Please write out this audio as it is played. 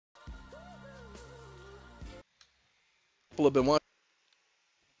people have been watching,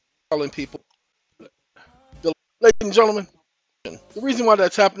 telling people, ladies and gentlemen, the reason why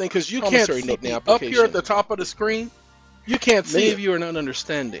that's happening because you can't see up here at the top of the screen. You can't see. Many of you are not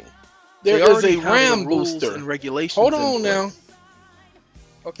understanding. There is a RAM booster and regulations. Hold on now.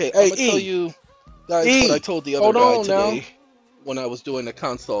 Okay, hey, I'm gonna tell you guys what I told the other hold guy on today now. when I was doing the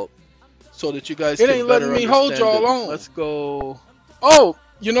consult, so that you guys It can ain't better letting me understand hold y'all it. on. Let's go. Oh,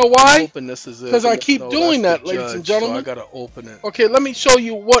 you know I'm why? hoping this is it. Because I keep No, doing that's that, the ladies and judge, gentlemen. So I gotta open it. Okay, let me show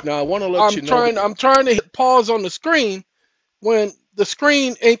you what Now I want to let you know. I'm trying to hit pause on the screen when the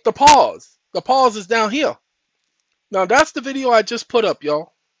screen ain't the pause. The pause is down here. Now that's the video I just put up,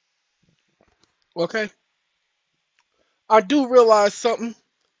 y'all. Okay. I do realize something,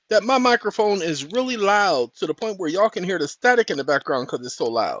 that my microphone is really loud to the point where y'all can hear the static in the background because it's so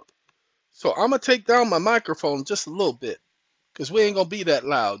loud. So I'm gonna take down my microphone just a little bit because we ain't gonna be that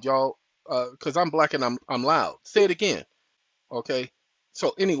loud, y'all. Because I'm black and I'm loud. Say it again. Okay.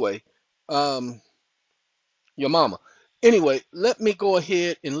 So anyway, your mama. Anyway, let me go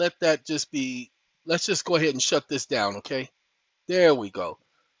ahead and let that just be. Let's just go ahead and shut this down. Okay. There we go.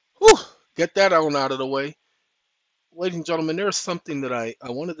 Whew. Get that on out of the way. Ladies and gentlemen, there's something that I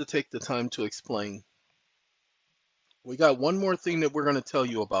wanted to take the time to explain. We got one more thing that we're going to tell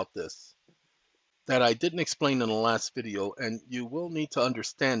you about this that I didn't explain in the last video, and you will need to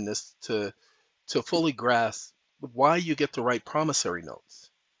understand this to fully grasp why you get to write promissory notes.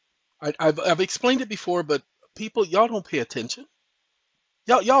 I've explained it before, but people, y'all don't pay attention.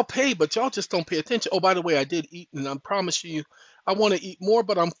 Y'all pay, but y'all just don't pay attention. Oh, by the way, I did eat, and I promise you, I want to eat more,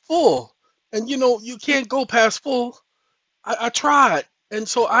 but I'm full. And you know, you can't go past full. I tried, and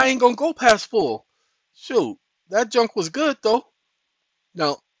so I ain't gonna go past full. Shoot, that junk was good though.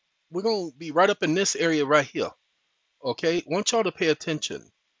 Now, we're gonna be right up in this area right here. Okay, want y'all to pay attention.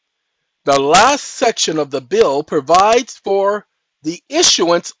 The last section of the bill provides for the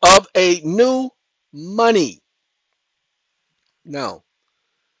issuance of a new money. Now,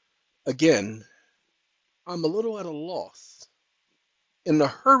 again, I'm a little at a loss in the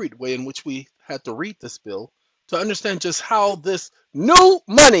hurried way in which we had to read this bill to understand just how this new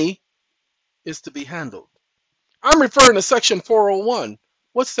money is to be handled. I'm referring to Section 401.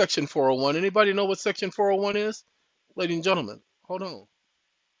 What's Section 401? Anybody know what Section 401 is? Ladies and gentlemen, hold on.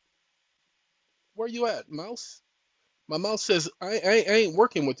 Where you at, mouse? My mouse says, I ain't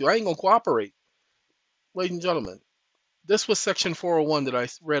working with you. I ain't going to cooperate. Ladies and gentlemen, this was Section 401 that I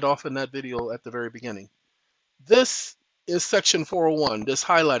read off in that video at the very beginning. This is Section 401, this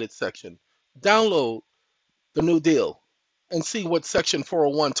highlighted section. Download the New Deal and see what Section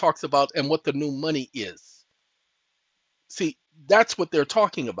 401 talks about and what the new money is. See, that's what they're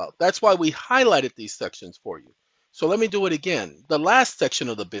talking about. That's why we highlighted these sections for you. So let me do it again. The last section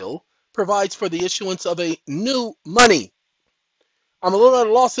of the bill provides for the issuance of a new money. I'm a little at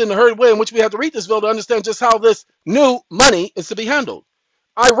a loss in the hurried way in which we have to read this bill to understand just how this new money is to be handled.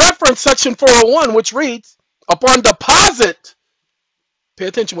 I reference Section 401, which reads, upon deposit, pay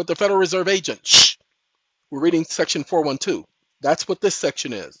attention with the Federal Reserve agent. Shh. We're reading Section 412. That's what this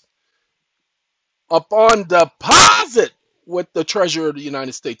section is. Upon deposit with the Treasurer of the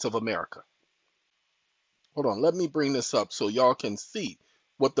United States of America. Hold on, let me bring this up so y'all can see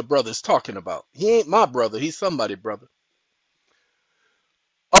what the brother's talking about. He ain't my brother, he's somebody's brother.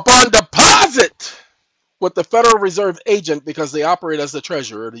 Upon deposit with the Federal Reserve agent, because they operate as the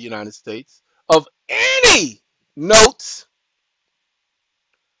Treasurer of the United States, of any notes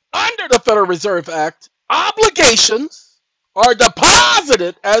under the Federal Reserve Act, obligations are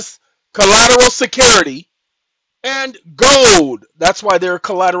deposited as collateral security and gold. That's why they're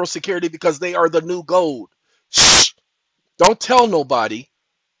collateral security, because they are the new gold. Shh. Don't tell nobody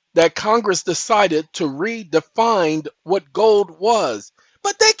that Congress decided to redefine what gold was.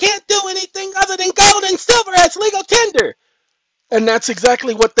 But they can't do anything other than gold and silver as legal tender. And that's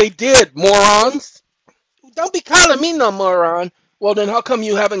exactly what they did, morons. Don't be calling me no moron. Well, then how come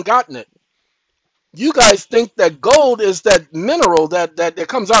you haven't gotten it? You guys think that gold is that mineral that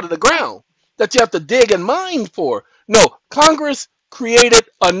comes out of the ground that you have to dig and mine for. No, Congress created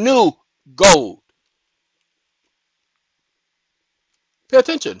a new gold. Pay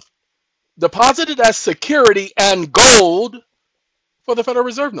attention. Deposited as security and gold for the Federal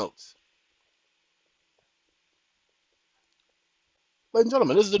Reserve notes. Ladies and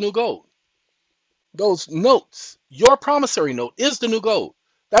gentlemen, this is the new gold. Those notes, your promissory note is the new gold.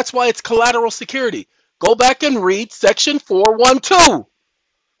 That's why it's collateral security. Go back and read Section 412.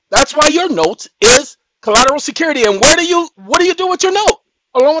 That's why your note is collateral security. And what do you do with your note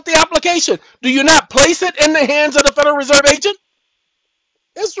along with the application? Do you not place it in the hands of the Federal Reserve agent?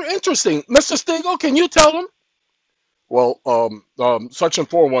 It's interesting. Mr. Stegall, can you tell them Well, Section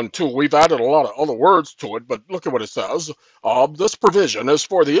 412, we've added a lot of other words to it, but look at what it says. This provision is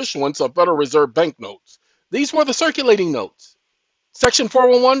for the issuance of Federal Reserve bank notes. These were the circulating notes. Section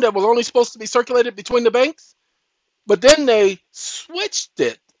 411 that was only supposed to be circulated between the banks, but then they switched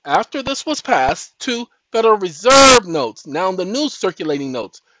it after this was passed to Federal Reserve notes. Now the new circulating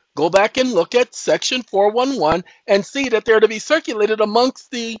notes. Go back and look at Section 411 and see that they're to be circulated amongst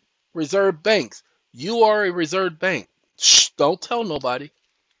the reserve banks. You are a reserve bank. Shh, don't tell nobody.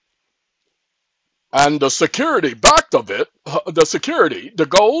 And the security backed of it, the security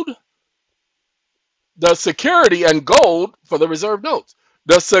and gold For the reserve notes.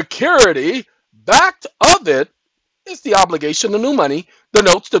 The security backed of it is the obligation, the new money, the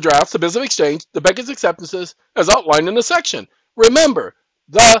notes, the drafts, the bills of exchange, the bankers' acceptances, as outlined in the section. Remember,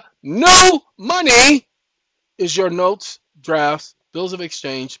 the new money is your notes, drafts, bills of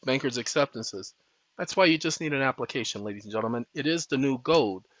exchange, bankers' acceptances. That's why you just need an application, ladies and gentlemen. It is the new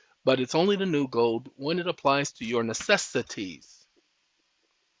gold, but it's only the new gold when it applies to your necessities.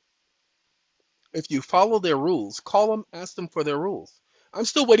 If you follow their rules, call them, ask them for their rules. I'm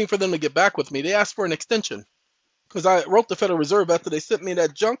still waiting for them to get back with me. They asked for an extension because I wrote the Federal Reserve after they sent me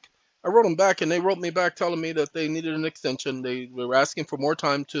that junk. I wrote them back and they wrote me back telling me that they needed an extension. They were asking for more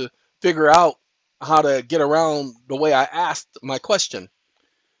time to figure out how to get around the way I asked my question.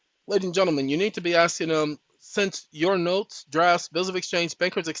 Ladies and gentlemen, you need to be asking them since your notes, drafts, bills of exchange,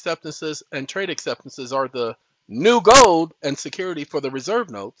 bankers' acceptances, and trade acceptances are the new gold and security for the reserve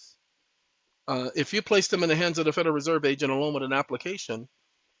notes. If you place them in the hands of the Federal Reserve agent along with an application,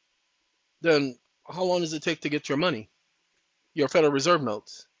 then how long does it take to get your money, your Federal Reserve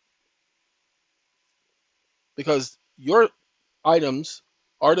notes? Because your items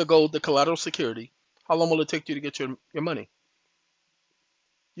are the gold, the collateral security. How long will it take you to get your money?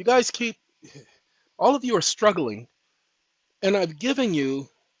 You guys all of you are struggling, and I've given you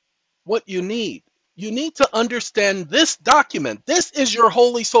what you need. You need to understand this document. This is your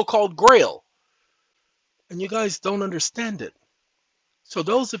holy so called grail, and you guys don't understand it. So,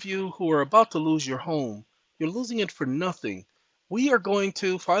 those of you who are about to lose your home, you're losing it for nothing. We are going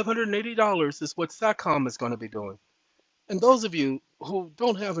to $580 is what SATCOMM is going to be doing. And those of you who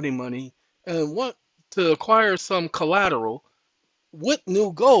don't have any money and want to acquire some collateral with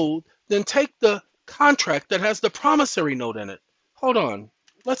new gold, then take the contract that has the promissory note in it. Hold on.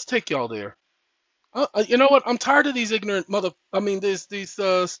 Let's take y'all there. You know what? I'm tired of these ignorant these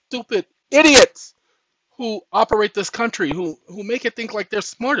stupid idiots who operate this country who make it think like they're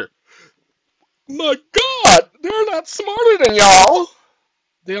smarter. My God, they're not smarter than y'all.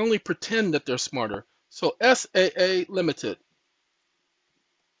 They only pretend that they're smarter. So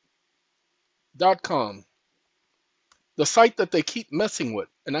SAAlimited.com, the site that they keep messing with.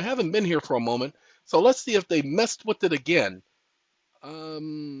 And I haven't been here for a moment, so let's see if they messed with it again.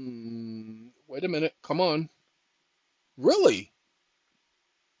 Wait a minute. Come on. Really?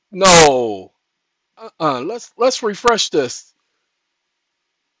 No. Let's refresh this.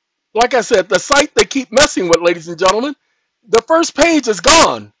 Like I said, the site they keep messing with, ladies and gentlemen, the first page is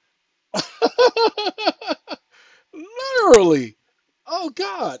gone. Literally. Oh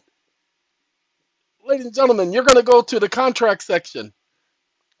God. Ladies and gentlemen, you're gonna go to the contract section.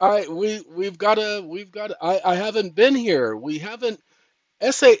 All right, we've got to I haven't been here. We haven't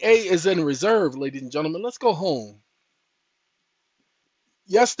SAA is in reserve, ladies and gentlemen. Let's go home.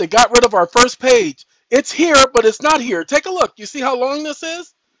 Yes, they got rid of our first page. It's here, but it's not here. Take a look. You see how long this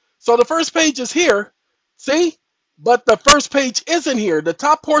is? So the first page is here. See? But the first page isn't here. The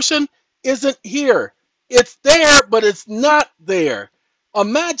top portion isn't here. It's there, but it's not there.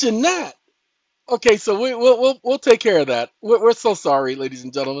 Imagine that. Okay, so we'll take care of that. We're so sorry, ladies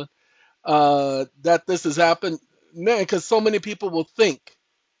and gentlemen, that this has happened, man. Because so many people will think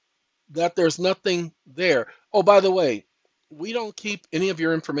that there's nothing there. Oh, by the way, we don't keep any of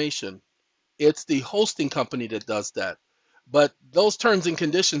your information. It's the hosting company that does that. But those terms and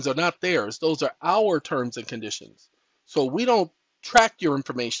conditions are not theirs. Those are our terms and conditions. So we don't track your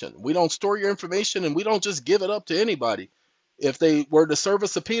information. We don't store your information and we don't just give it up to anybody. If they were to serve a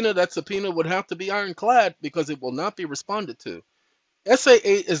subpoena, that subpoena would have to be ironclad because it will not be responded to. SAA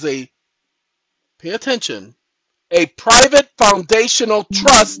is pay attention, a private foundational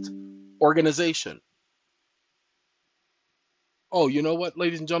trust organization. Oh, you know what,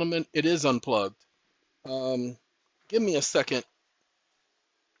 ladies and gentlemen? It is unplugged. Um, Give me a second.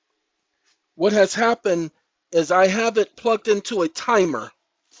 What has happened is I have it plugged into a timer,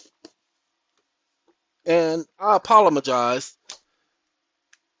 and I apologize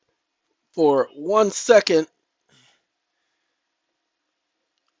for 1 second.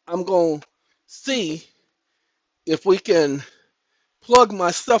 I'm going to see if we can plug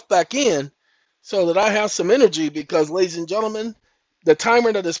my stuff back in so that I have some energy, because, ladies and gentlemen, the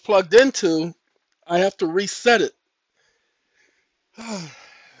timer that is plugged into, I have to reset it.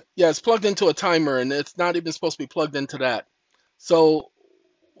 Yeah, it's plugged into a timer and it's not even supposed to be plugged into that. So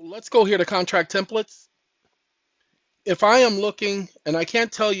let's go here to contract templates. If I am looking, and I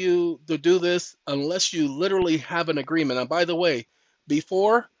can't tell you to do this unless you literally have an agreement. And by the way,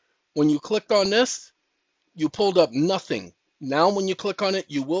 before, when you clicked on this, you pulled up nothing. Now, when you click on it,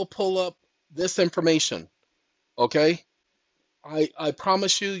 you will pull up this information. Okay? I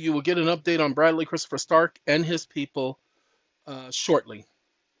promise you, you will get an update on Bradley Christopher Stark and his people shortly.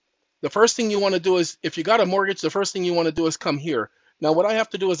 The first thing you want to do is, if you got a mortgage, the first thing you want to do is come here. Now, what I have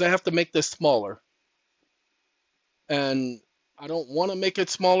to do is I have to make this smaller. And I don't want to make it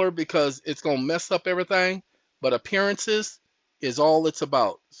smaller because it's going to mess up everything. But appearances is all it's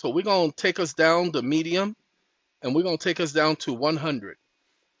about. So we're going to take us down to medium, and we're going to take us down to 100.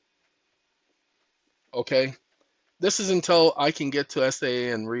 Okay? This is until I can get to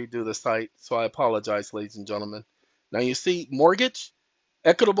SAA and redo the site. So I apologize, ladies and gentlemen. Now you see mortgage,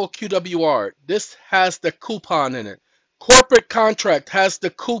 equitable QWR. This has the coupon in it. Corporate contract has the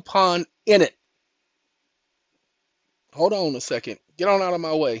coupon in it. Hold on a second. Get on out of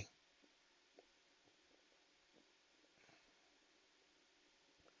my way.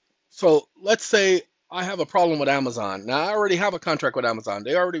 So let's say I have a problem with Amazon. Now, I already have a contract with Amazon.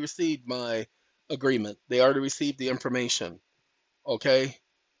 They already received my agreement. They already received the information. Okay?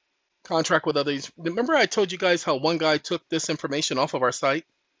 Contract with others. Remember I told you guys how one guy took this information off of our site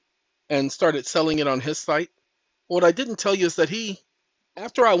and started selling it on his site? What I didn't tell you is that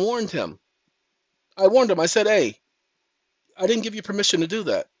after I warned him, I said, hey, I didn't give you permission to do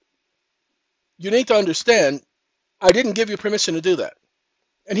that. You need to understand, I didn't give you permission to do that.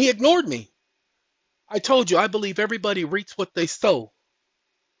 And he ignored me. I told you, I believe everybody reaps what they sow.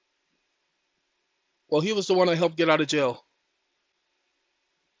 Well, he was the one I helped get out of jail.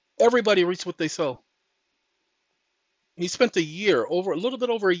 Everybody reaps what they sow. He spent a little bit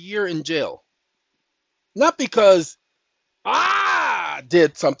over a year in jail. Not because I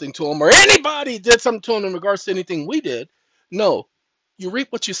did something to him or anybody did something to him in regards to anything we did. No, you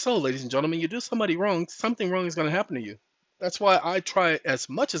reap what you sow, ladies and gentlemen. You do somebody wrong, something wrong is going to happen to you. That's why I try as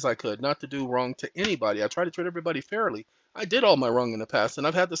much as I could not to do wrong to anybody. I try to treat everybody fairly. I did all my wrong in the past and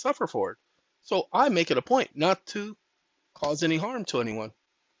I've had to suffer for it. So I make it a point not to cause any harm to anyone.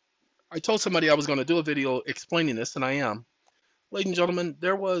 I told somebody I was going to do a video explaining this, and I am. Ladies and gentlemen,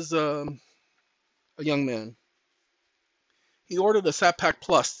 there was a young man. He ordered a SatPack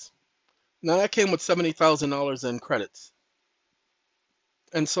Plus. Now that came with $70,000 in credits.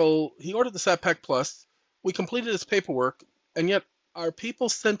 And so he ordered the SatPack Plus. We completed his paperwork, and yet our people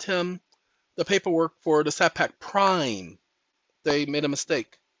sent him the paperwork for the SatPack Prime. They made a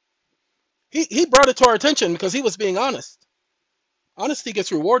mistake. He brought it to our attention because he was being honest. Honesty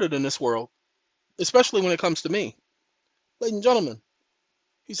gets rewarded in this world, especially when it comes to me. Ladies and gentlemen,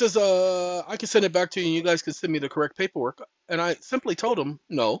 he says, I can send it back to you and you guys can send me the correct paperwork. And I simply told him,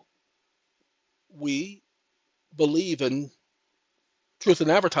 no, we believe in truth in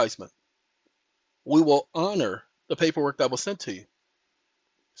advertisement. We will honor the paperwork that was sent to you.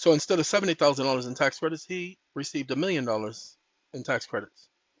 So instead of $70,000 in tax credits, he received $1 million in tax credits.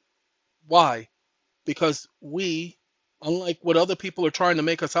 Why? Because we, unlike what other people are trying to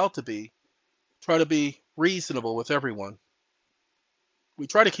make us out to be, try to be reasonable with everyone. We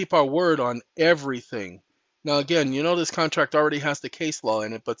try to keep our word on everything. Now, again, you know this contract already has the case law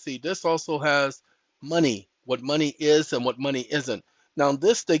in it, but see, this also has money, what money is and what money isn't. Now,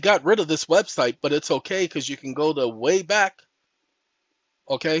 they got rid of this website, but it's okay because you can go to way back,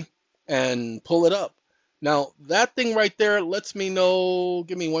 okay, and pull it up. Now, that thing right there lets me know,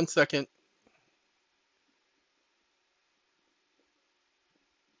 give me 1 second.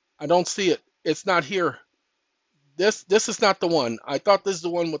 I don't see it. It's not here. This is not the one. I thought this is the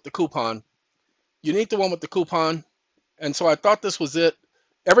one with the coupon. You need the one with the coupon. And so I thought this was it.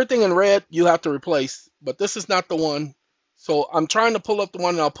 Everything in red you have to replace, but this is not the one. So I'm trying to pull up the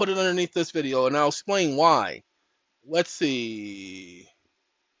one and I'll put it underneath this video and I'll explain why. Let's see.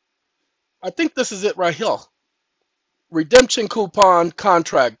 I think this is it right here. Redemption coupon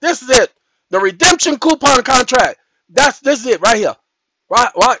contract. This is it. The redemption coupon contract. This is it right here.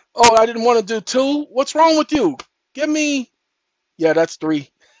 Right. Oh, I didn't want to do 2. What's wrong with you? Give me. Yeah, that's 3.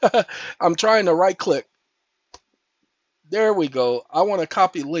 I'm trying to right click. There we go. I want to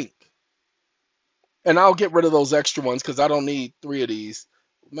copy link. And I'll get rid of those extra ones because I don't need 3 of these.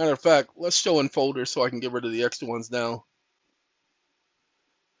 Matter of fact, let's show in folders so I can get rid of the extra ones now.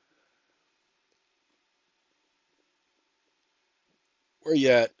 Where you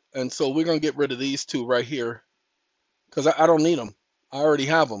at? And so we're gonna get rid of these two right here because I don't need them. I already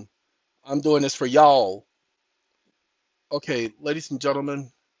have them. I'm doing this for y'all. Okay, ladies and gentlemen,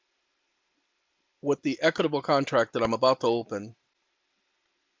 with the equitable contract that I'm about to open,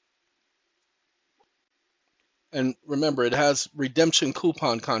 and remember, it has redemption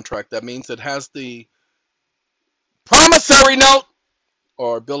coupon contract. That means it has the promissory note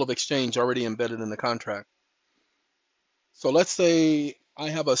or bill of exchange already embedded in the contract. So let's say I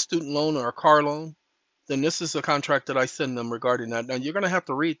have a student loan or a car loan, then this is a contract that I send them regarding that. Now you're going to have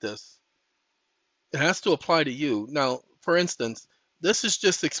to read this. It has to apply to you. Now, for instance, this is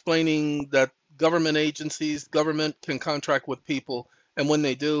just explaining that government agencies, government can contract with people, and when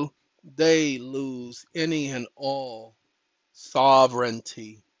they do, they lose any and all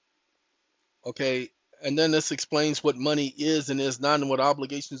sovereignty. Okay? And then this explains what money is and is not and what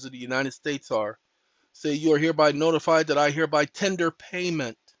obligations of the United States are. Say you are hereby notified that I hereby tender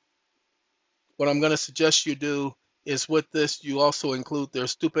payment. What I'm going to suggest you do is with this, you also include their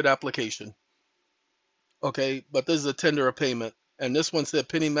stupid application. Okay, but this is a tender of payment. And this one said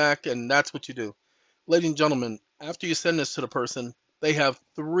Penny Mac, and that's what you do. Ladies and gentlemen, after you send this to the person, they have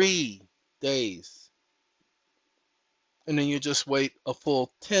 3 days. And then you just wait a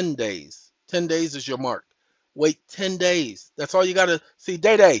full 10 days. 10 days is your mark. Wait 10 days. That's all you got to see.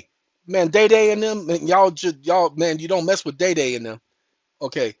 Day Day. Man, Day Day and them, man, y'all, man, you don't mess with Day Day and them.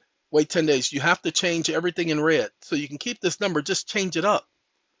 Okay, wait 10 days. You have to change everything in red. So you can keep this number, just change it up.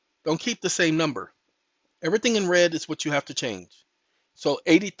 Don't keep the same number. Everything in red is what you have to change. So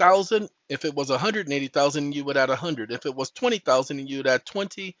 80,000, if it was 180,000, you would add 100. If it was 20,000, you would add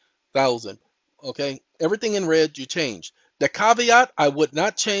 20,000. Okay? Everything in red you change. The caveat I would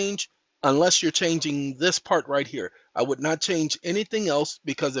not change unless you're changing this part right here. I would not change anything else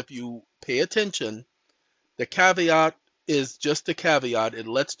because if you pay attention, the caveat is just a caveat. It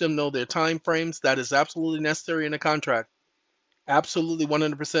lets them know their time frames. That is absolutely necessary in a contract. Absolutely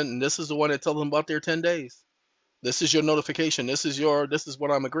 100%. And this is the one that tells them about their 10 days. This is your notification. This is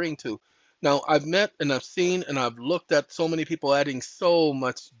what I'm agreeing to. Now, I've met and I've seen and I've looked at so many people adding so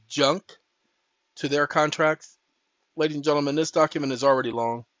much junk to their contracts. Ladies and gentlemen, this document is already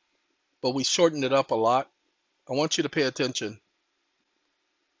long, but we shortened it up a lot. I want you to pay attention.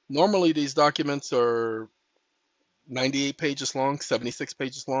 Normally, these documents are 98 pages long, 76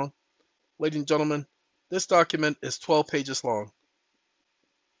 pages long. Ladies and gentlemen, this document is 12 pages long.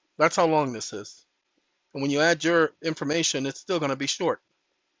 That's how long this is. And when you add your information, it's still going to be short.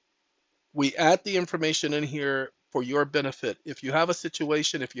 We add the information in here for your benefit. If you have a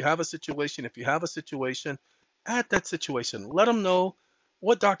situation, if you have a situation, if you have a situation, add that situation. Let them know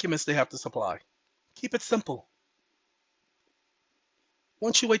what documents they have to supply. Keep it simple.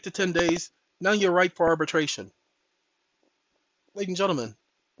 Once you wait the 10 days, now you're ripe for arbitration. Ladies and gentlemen,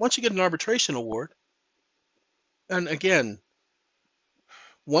 once you get an arbitration award, and again,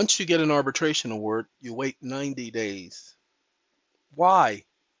 once you get an arbitration award, you wait 90 days. Why?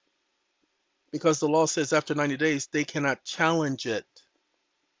 Because the law says after 90 days, they cannot challenge it.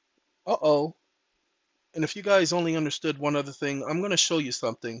 Uh-oh. And if you guys only understood one other thing, I'm going to show you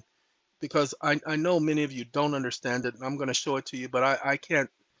something because I know many of you don't understand it, and I'm going to show it to you, but I can't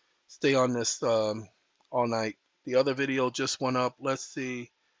stay on this all night. The other video just went up. Let's see.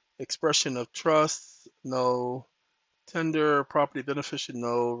 Expression of trust, no. Tender, property beneficiary,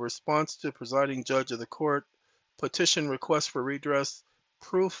 no. Response to presiding judge of the court. Petition request for redress.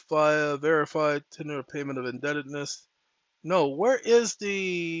 Proof via verified tender payment of indebtedness. No, where is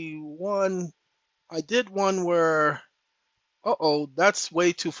the one? I did one where, uh-oh, that's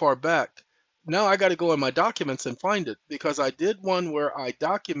way too far back. Now I got to go in my documents and find it because I did one where I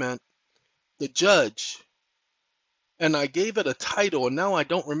document the judge and I gave it a title, and now I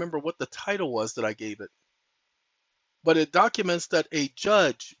don't remember what the title was that I gave it. But it documents that a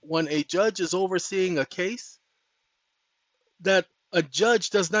judge, when a judge is overseeing a case, that a judge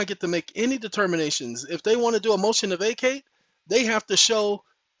does not get to make any determinations. If they want to do a motion to vacate, they have to show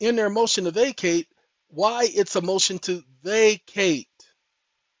in their motion to vacate why it's a motion to vacate.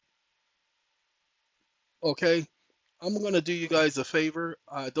 Okay? I'm going to do you guys a favor.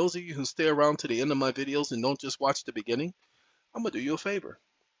 Those of you who stay around to the end of my videos and don't just watch the beginning, I'm going to do you a favor.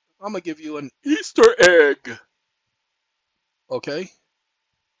 I'm going to give you an Easter egg. Okay?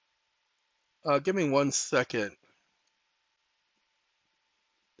 Give me 1 second.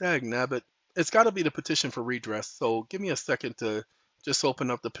 Dag nabbit. It's got to be the petition for redress. So give me a second to just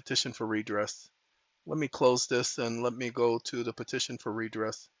open up the petition for redress. Let me close this and let me go to the petition for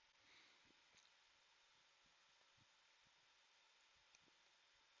redress.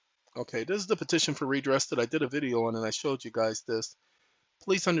 Okay, this is the petition for redress that I did a video on and I showed you guys this.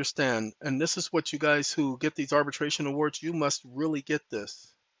 Please understand, and this is what you guys who get these arbitration awards, you must really get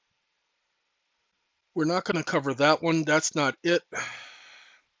this. We're not going to cover that one. That's not it.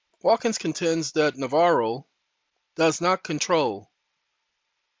 Watkins contends that Navarro does not control,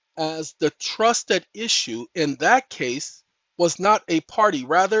 as the trust at issue in that case was not a party.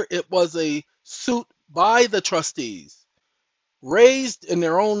 Rather, it was a suit by the trustees, raised in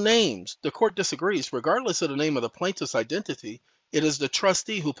their own names. The court disagrees. Regardless of the name of the plaintiff's identity, it is the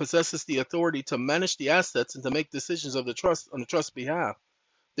trustee who possesses the authority to manage the assets and to make decisions of the trust on the trust's behalf.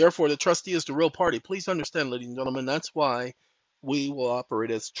 Therefore, the trustee is the real party. Please understand, ladies and gentlemen, that's why we will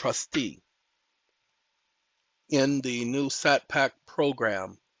operate as trustee in the new SATPAC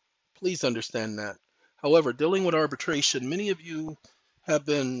program. Please understand that. However, dealing with arbitration, many of you have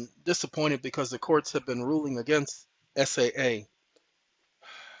been disappointed because the courts have been ruling against SAA.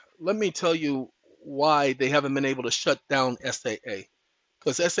 Let me tell you why they haven't been able to shut down SAA.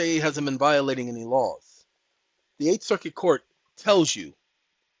 Because SAA hasn't been violating any laws. The Eighth Circuit Court tells you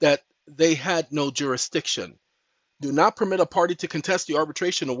that they had no jurisdiction. Do not permit a party to contest the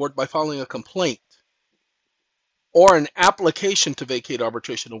arbitration award by filing a complaint or an application to vacate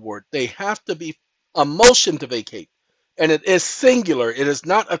arbitration award. They have to be a motion to vacate, and it is singular. It is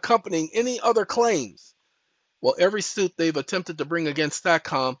not accompanying any other claims. Well, every suit they've attempted to bring against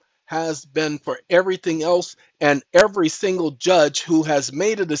SATCOMM has been for everything else, and every single judge who has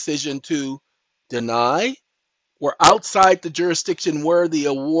made a decision to deny were outside the jurisdiction where the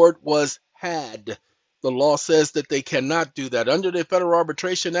award was had. The law says that they cannot do that. Under the Federal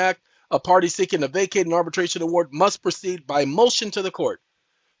Arbitration Act, a party seeking to vacate an arbitration award must proceed by motion to the court.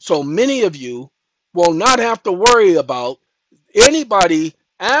 So many of you will not have to worry about anybody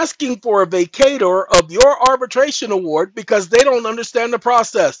asking for a vacator of your arbitration award because they don't understand the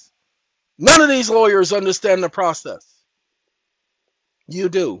process. None of these lawyers understand the process. You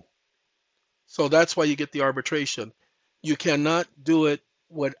do. So that's why you get the arbitration. You cannot do it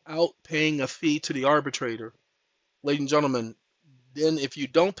without paying a fee to the arbitrator. Ladies and gentlemen, then if you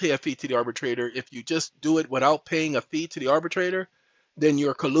don't pay a fee to the arbitrator, if you just do it without paying a fee to the arbitrator, then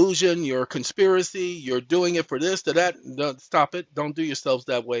you're collusion, you're conspiracy, you're doing it for this, to that. Don't, stop it. Don't do yourselves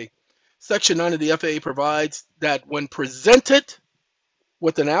that way. Section 9 of the FAA provides that when presented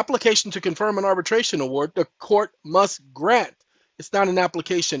with an application to confirm an arbitration award, the court must grant. It's not an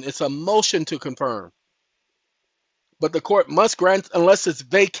application, it's a motion to confirm. But the court must grant unless it's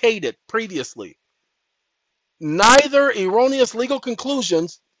vacated previously. Neither erroneous legal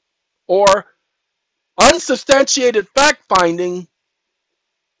conclusions or unsubstantiated fact-finding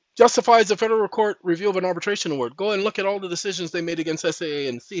justifies a federal court review of an arbitration award. Go and look at all the decisions they made against SAA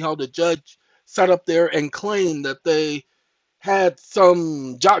and see how the judge sat up there and claimed that they had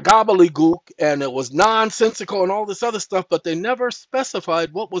some gobbledygook and it was nonsensical and all this other stuff, but they never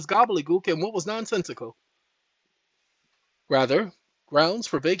specified what was gobbledygook and what was nonsensical. Rather, grounds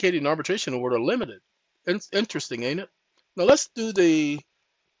for vacating an arbitration award are limited. It's interesting, ain't it? Now let's do the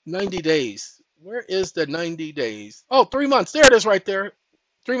 90 days. Where is the 90 days? Oh, 3 months. There it is right there.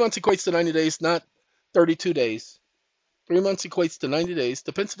 3 months equates to 90 days, not 32 days. 3 months equates to 90 days.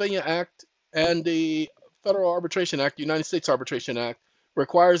 The Pennsylvania Act and the Federal Arbitration Act, United States Arbitration Act,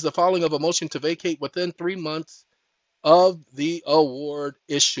 requires the filing of a motion to vacate within 3 months of the award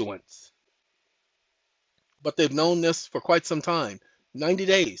issuance. But they've known this for quite some time. 90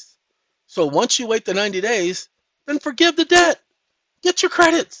 days. So once you wait the 90 days, then forgive the debt. Get your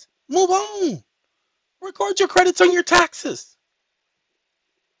credits. Move on. Record your credits on your taxes.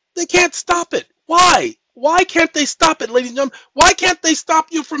 They can't stop it. Why? Why can't they stop it, ladies and gentlemen? Why can't they stop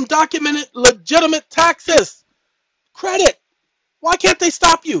you from documented legitimate taxes? Credit. Why can't they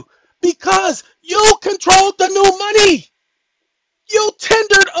stop you? Because you controlled the new money. You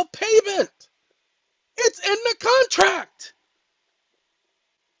tendered a payment. It's in the contract.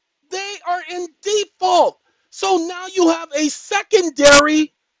 They are in default. So now you have a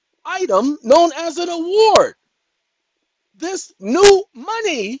secondary item known as an award. This new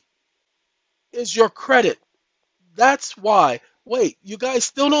money is your credit. That's why. Wait, you guys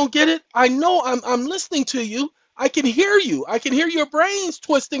still don't get it? I know I'm listening to you. I can hear you. I can hear your brains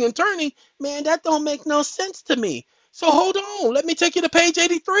twisting and turning. Man, that don't make no sense to me. So hold on. Let me take you to page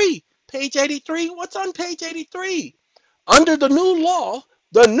 83. Page 83? What's on page 83? Under the new law,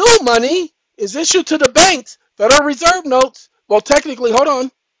 the new money is issued to the banks. Federal Reserve notes. Well, technically, hold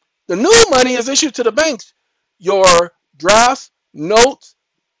on. The new money is issued to the banks. Your drafts, notes,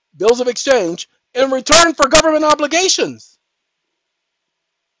 bills of exchange, in return for government obligations.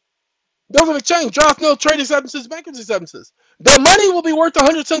 Bills of exchange, draft note, trade acceptances, bankruptcy acceptances. The money will be worth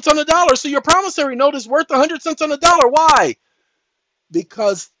 100 cents on the dollar, so your promissory note is worth 100 cents on the dollar. Why?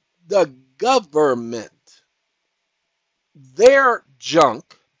 because the government, their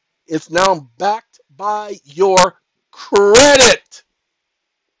junk, is now backed by your credit.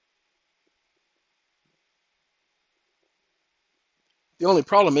 The only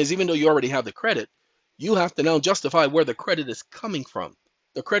problem is, even though you already have the credit, you have to now justify where the credit is coming from.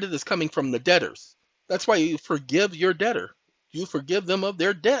 The credit is coming from the debtors. That's why you forgive your debtor. You forgive them of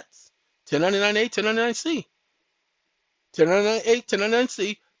their debts. 1099A, 1099C. 1099A,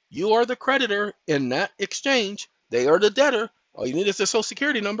 1099C, you are the creditor in that exchange. They are the debtor. All you need is their social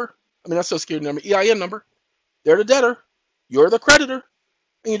security number. I mean, not social security number, EIN number. They're the debtor. You're the creditor.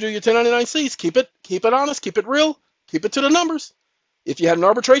 And you do your 1099Cs. Keep it honest, keep it real, keep it to the numbers. If you had an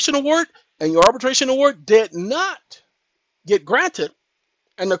arbitration award and your arbitration award did not get granted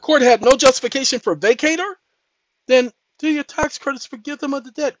and the court had no justification for vacator, then do your tax credits, forgive them of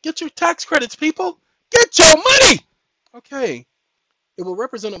the debt. Get your tax credits, people. Get your money. Okay. It will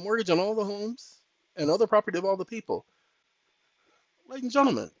represent a mortgage on all the homes and other property of all the people. Ladies and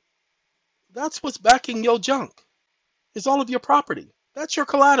gentlemen, that's what's backing your junk. It's all of your property. That's your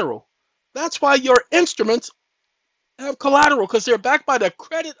collateral. That's why your instruments have collateral, because they're backed by the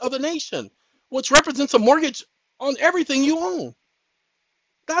credit of the nation, which represents a mortgage on everything you own.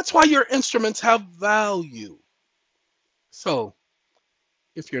 That's why your instruments have value. So,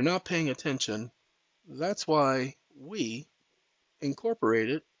 if you're not paying attention, that's why we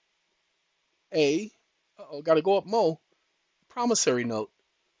incorporated a, got to go up more, promissory note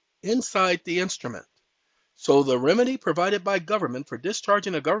inside the instrument. So the remedy provided by government for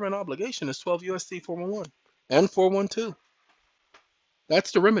discharging a government obligation is 12 U.S.C. 411 and 412.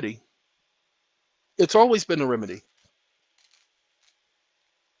 That's the remedy. It's always been a remedy.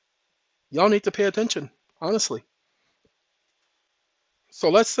 Y'all need to pay attention, honestly. So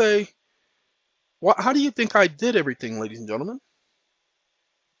let's say, how do you think I did everything, ladies and gentlemen?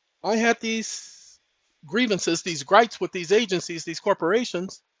 I had these grievances, these gripes with these agencies, these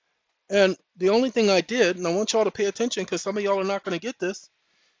corporations, and the only thing I did, and I want y'all to pay attention because some of y'all are not going to get this,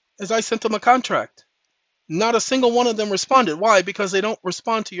 is I sent them a contract. Not a single one of them responded. Why? Because they don't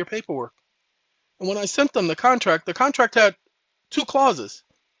respond to your paperwork. And when I sent them the contract had 2 clauses.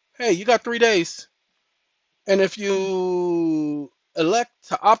 Hey, you got 3 days. And if you elect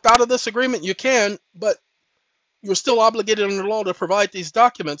to opt out of this agreement, you can, but you're still obligated under law to provide these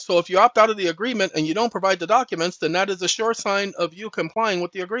documents. So if you opt out of the agreement and you don't provide the documents, then that is a sure sign of you complying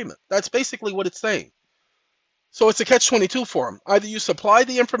with the agreement. That's basically what it's saying. So it's a catch-22 for them. Either you supply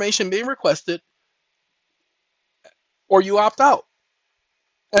the information being requested or you opt out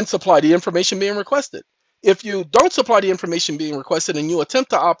and supply the information being requested. If you don't supply the information being requested and you attempt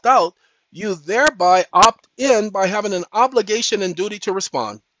to opt out, you thereby opt in by having an obligation and duty to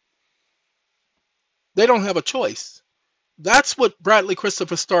respond. They don't have a choice. That's what Bradley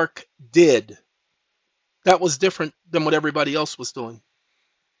Christopher Stark did. That was different than what everybody else was doing.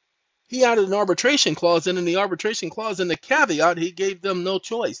 He added an arbitration clause, and in the arbitration clause, in the caveat, he gave them no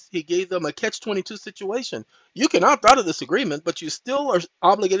choice. He gave them a catch-22 situation. You can opt out of this agreement, but you still are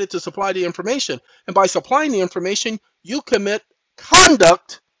obligated to supply the information. And by supplying the information, you commit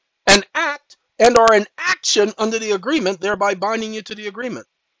conduct, an act, and or an action under the agreement, thereby binding you to the agreement.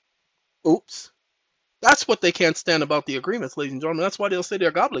 Oops. That's what they can't stand about the agreements, ladies and gentlemen. That's why they'll say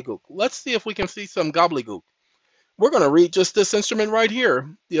they're gobbledygook. Let's see if we can see some gobbledygook. We're going to read just this instrument right here.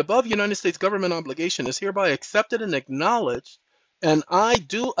 The above United States government obligation is hereby accepted and acknowledged, and I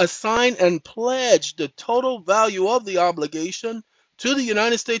do assign and pledge the total value of the obligation to the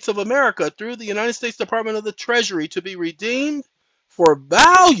United States of America through the United States Department of the Treasury to be redeemed for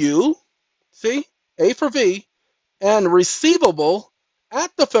value, see, A for V, and receivable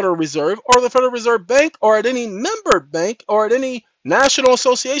at the Federal Reserve or the Federal Reserve Bank or at any member bank or at any national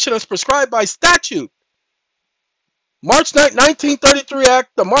association as prescribed by statute. March 9, 1933 Act,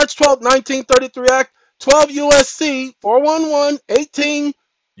 the March 12, 1933 Act, 12 U.S.C. 411, 18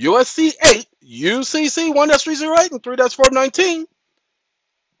 U.S.C. 8, UCC 1-308 and 3-419,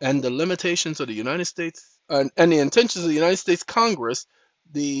 and the limitations of the United States and the intentions of the United States Congress,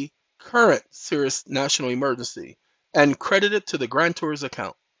 the current serious national emergency, and credited to the grantor's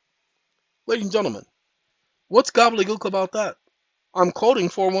account. Ladies and gentlemen, what's gobbledygook about that? I'm quoting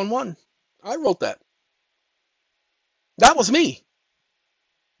 411. I wrote that. That was me.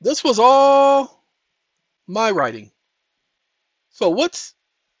 This was all my writing. So what's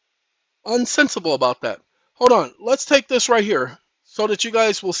unsensible about that? Hold on. Let's take this right here so that you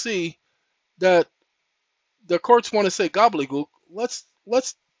guys will see that the courts want to say gobbledygook. Let's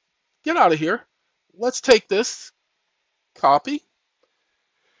get out of here. Let's take this copy.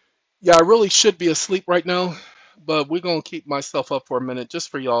 Yeah, I really should be asleep right now, But we're going to keep myself up for a minute just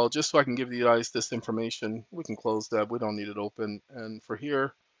for y'all, just so I can give you guys this information. We can close that. We don't need it open. And for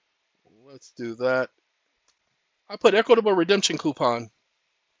here, let's do that. I put equitable redemption coupon.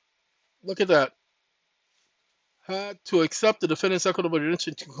 Look at that. Had to accept the defendant's equitable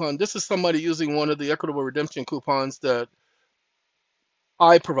redemption coupon. This is somebody using one of the equitable redemption coupons that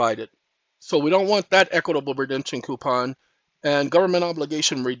I provided. So we don't want that equitable redemption coupon and government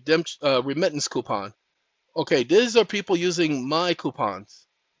obligation redemption remittance coupon. Okay, these are people using my coupons.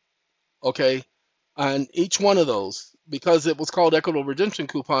 Okay, and each one of those, because it was called equitable redemption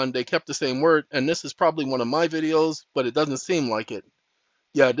coupon, they kept the same word. And this is probably one of my videos, but it doesn't seem like it.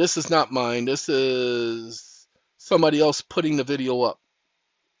 Yeah, this is not mine. This is somebody else putting the video up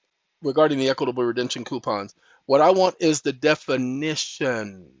regarding the equitable redemption coupons. What I want is the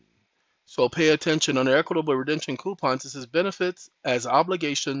definition. So pay attention. Under equitable redemption coupons, it says benefits as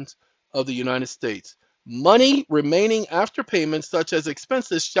obligations of the United States. Money remaining after payments, such as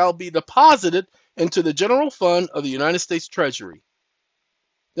expenses, shall be deposited into the general fund of the United States Treasury.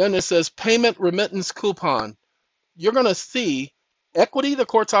 Then it says payment remittance coupon. You're going to see equity, the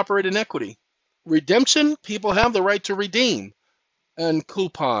courts operate in equity. Redemption, people have the right to redeem. And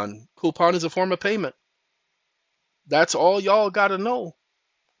coupon. Coupon is a form of payment. That's all y'all got to know.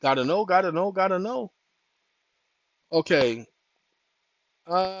 Gotta know, gotta know, gotta know. Okay.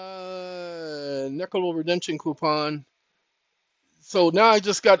 Equitable redemption coupon. So now I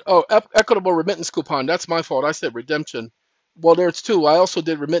just got, oh, equitable remittance coupon. That's my fault. I said redemption. Well, there's two. I also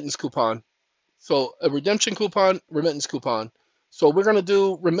did remittance coupon. So a redemption coupon, remittance coupon. So we're going to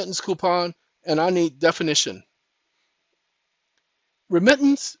do remittance coupon, and I need definition.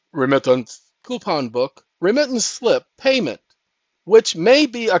 Remittance, coupon book, remittance slip, payment, which may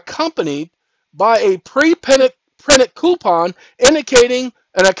be accompanied by a pre-printed coupon indicating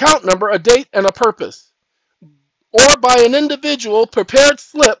an account number, a date, and a purpose, or by an individually prepared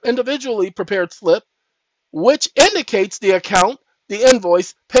slip, which indicates the account, the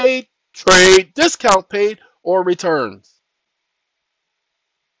invoice paid, trade, discount paid, or returns.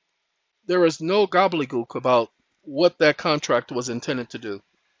 There is no gobbledygook about what that contract was intended to do.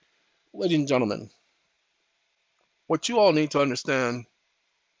 Ladies and gentlemen, what you all need to understand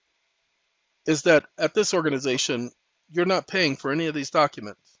is that at this organization, you're not paying for any of these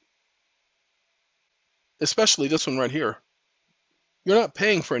documents, especially this one right here. You're not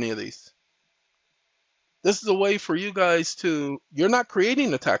paying for any of these. This is a way for you guys to, you're not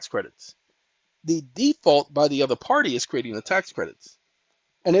creating the tax credits. The default by the other party is creating the tax credits.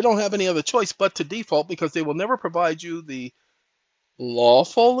 And they don't have any other choice but to default, because they will never provide you the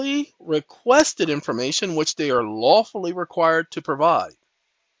lawfully requested information which they are lawfully required to provide.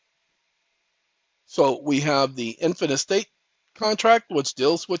 So we have the infant estate contract, which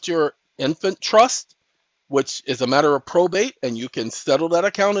deals with your infant trust, which is a matter of probate, and you can settle that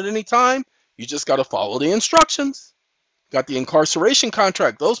account at any time. You just got to follow the instructions. Got the incarceration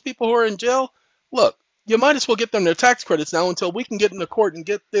contract. Those people who are in jail, look, you might as well get them their tax credits now until we can get into court and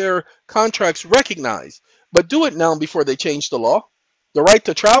get their contracts recognized. But do it now before they change the law. The right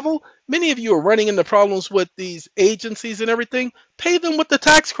to travel, many of you are running into problems with these agencies and everything. Pay them with the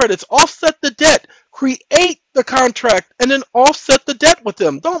tax credits. Offset the debt. Create the contract and then offset the debt with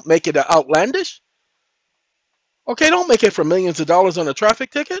them. Don't make it outlandish. Okay, don't make it for millions of dollars on a traffic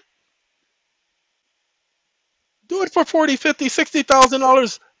ticket. Do it for $40,000, $50,000,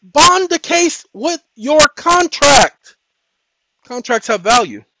 $60,000. Bond the case with your contract. Contracts have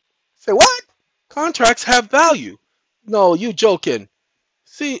value. Say what? Contracts have value. No, you joking.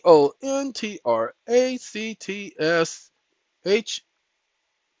 CONTRACTS.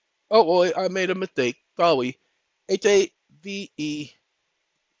 Oh boy, I made a mistake. Value. HAVEVALUE.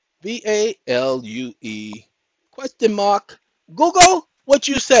 Question mark. Google, what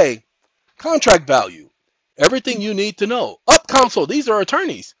you say? Contract value. Everything you need to know. Up counsel, these are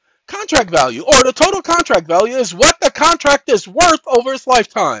attorneys. Contract value, or the total contract value, is what the contract is worth over its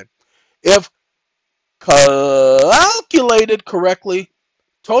lifetime. If calculated correctly,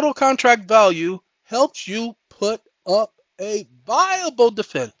 total contract value helps you put up a viable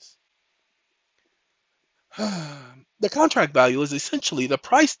defense. The contract value is essentially the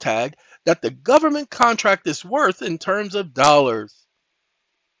price tag that the government contract is worth in terms of dollars.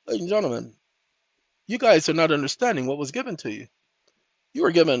 Ladies and gentlemen, you guys are not understanding what was given to you. You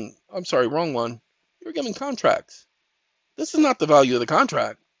were given, I'm sorry, wrong one. You were given contracts. This is not the value of the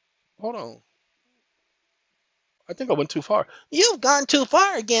contract. Hold on. I think I went too far. You've gone too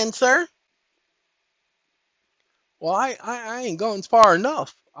far again, sir. Well, I ain't going far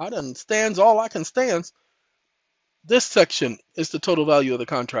enough. I done stands all I can stands. This section is the total value of the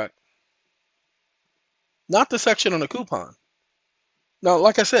contract. not the section on the coupon. Now,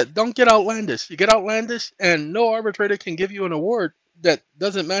 like I said, don't get outlandish. You get outlandish, and no arbitrator can give you an award that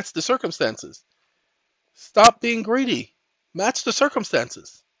doesn't match the circumstances. Stop being greedy. Match the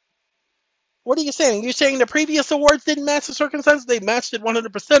circumstances. What are you saying? You're saying the previous awards didn't match the circumstances? They matched it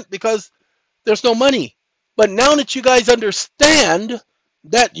 100% because there's no money. But now that you guys understand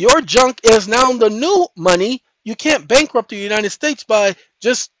that your junk is now the new money, you can't bankrupt the United States by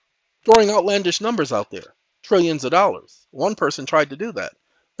just throwing outlandish numbers out there. Trillions of dollars. One person tried to do that.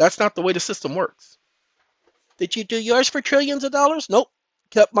 That's not the way the system works. Did you do yours for trillions of dollars? Nope.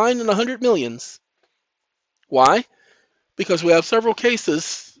 Kept mine in 100 millions. Why? Because we have several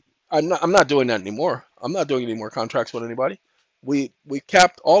cases. I'm not doing that anymore. I'm not doing any more contracts with anybody. We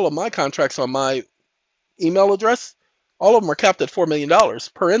capped all of my contracts on my email address. All of them are capped at $4 million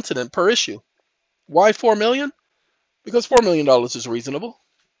per incident per issue. Why 4 million? Because $4 million is reasonable.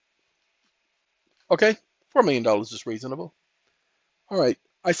 Okay, $4 million is reasonable. All right.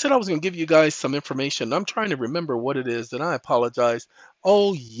 I said I was going to give you guys some information. I'm trying to remember what it is, and I apologize.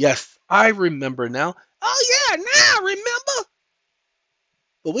 Oh yes, I remember now. Oh yeah, now I remember.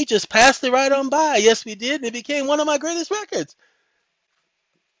 But we just passed it right on by. Yes, we did. And it became one of my greatest records.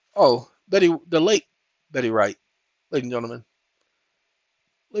 Oh, the late Betty Wright, ladies and gentlemen.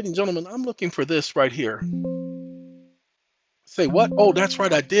 Ladies and gentlemen, I'm looking for this right here. Say what? Oh, that's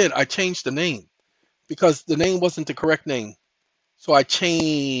right, I did. I changed the name because the name wasn't the correct name. So I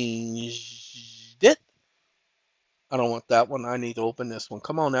changed it. I don't want that one. I need to open this one.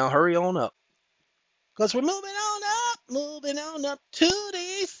 Come on now, hurry on up. Because we're moving on up to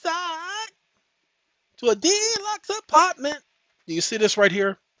the side, to a deluxe apartment. Do you see this right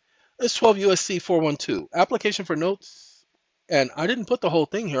here? It's 12 USC 412. Application for notes. And I didn't put the whole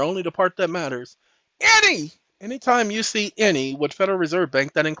thing here, only the part that matters. Anytime you see any with Federal Reserve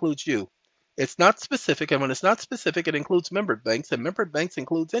Bank, that includes you. It's not specific, and when it's not specific, it includes membered banks, and membered banks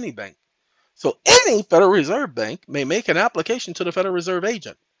includes any bank. So any Federal Reserve Bank may make an application to the Federal Reserve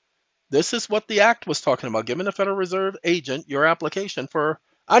agent. This is what the act was talking about, giving the Federal Reserve agent your application for,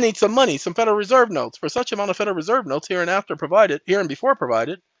 I need some money, some Federal Reserve notes, for such amount of Federal Reserve notes here and before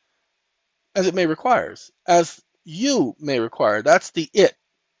provided, as it may requires, as you may require. That's the it.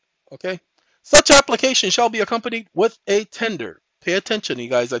 Okay? Such application shall be accompanied with a tender. Pay attention, you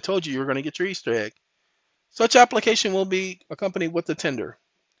guys. I told you were going to get your Easter egg. Such application will be accompanied with a tender.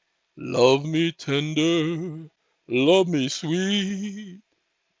 Love me tender, love me sweet.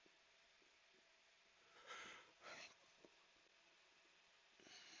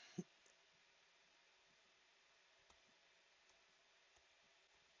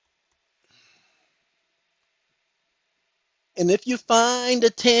 And if you find a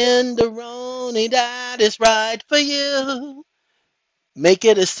tenderoni that is right for you, make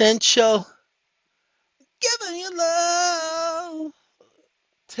it essential. Giving you love.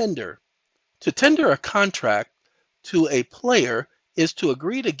 Tender. To tender a contract to a player is to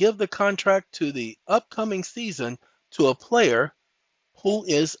agree to give the contract to the upcoming season to a player who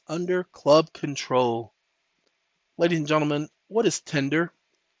is under club control. Ladies and gentlemen, what is tender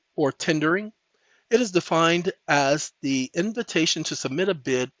or tendering? It is defined as the invitation to submit a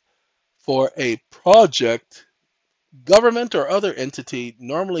bid for a project. Government or other entity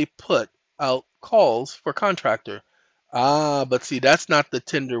normally put out calls for contractor. But see, that's not the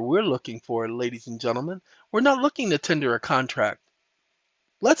tender we're looking for, ladies and gentlemen. We're not looking to tender a contract.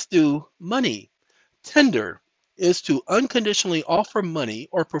 Let's do money. Tender is to unconditionally offer money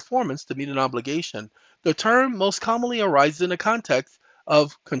or performance to meet an obligation. The term most commonly arises in the context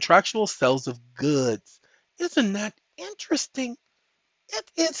of contractual sales of goods. Isn't that interesting?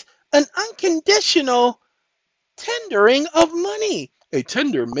 It is an unconditional tendering of money. A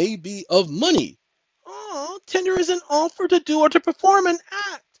tender may be of money. Oh, tender is an offer to do or to perform an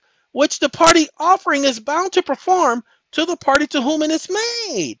act, which the party offering is bound to perform to the party to whom it is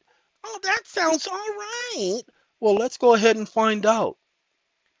made. Oh, that sounds all right. Well, let's go ahead and find out.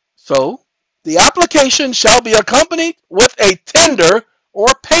 So, the application shall be accompanied with a tender or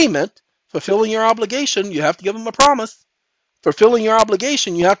payment. Fulfilling your obligation, you have to give them a promise. Fulfilling your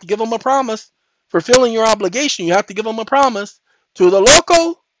obligation, you have to give them a promise. Fulfilling your obligation, you have to give them a promise. To the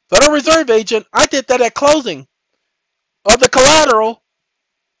local Federal Reserve agent, I did that at closing of the collateral.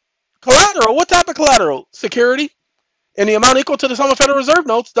 Collateral, what type of collateral? Security, in the amount equal to the sum of Federal Reserve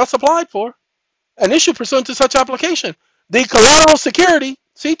notes thus applied for and issued pursuant to such application. The collateral security,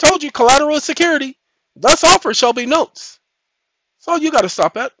 see, told you collateral is security, thus offered shall be notes. So you got to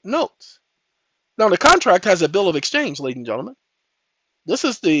stop at notes. Now the contract has a bill of exchange, ladies and gentlemen. This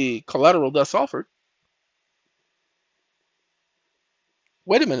is the collateral thus offered.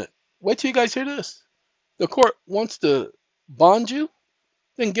 Wait a minute. Wait till you guys hear this. The court wants to bond you,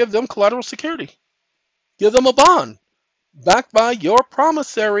 then give them collateral security. Give them a bond backed by your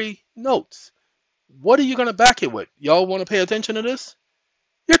promissory notes. What are you going to back it with? Y'all want to pay attention to this?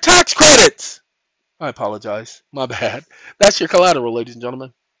 Your tax credits. I apologize. My bad. That's your collateral, ladies and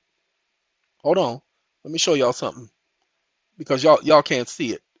gentlemen. Hold on. Let me show y'all something because y'all can't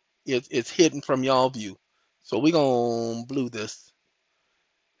see it. It's hidden from y'all view. So we're going to blue this.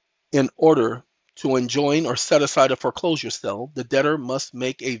 In order to enjoin or set aside a foreclosure sale, the debtor must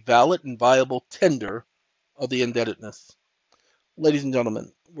make a valid and viable tender of the indebtedness. Ladies and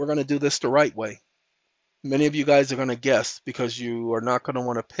gentlemen, we're going to do this the right way. Many of you guys are going to guess because you are not going to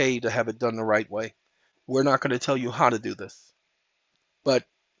want to pay to have it done the right way. We're not going to tell you how to do this. But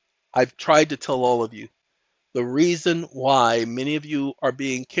I've tried to tell all of you the reason why many of you are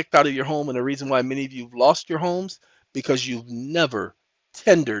being kicked out of your home and the reason why many of you have lost your homes because you've never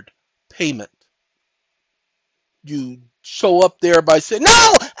tendered payment. You show up there by saying, "No,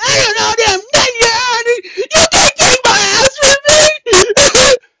 I don't know them. You can't take my house from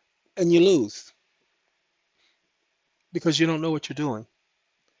me," and you lose because you don't know what you're doing.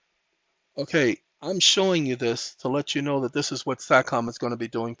 Okay, I'm showing you this to let you know that this is what SATCOMM is going to be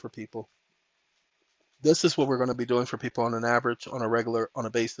doing for people. This is what we're going to be doing for people on an average, on a regular, on a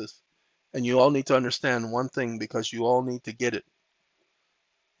basis. And you all need to understand one thing because you all need to get it.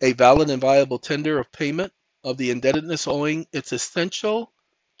 A valid and viable tender of payment of the indebtedness owing, it's essential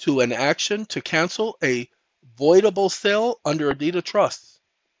to an action to cancel a voidable sale under a deed of trust.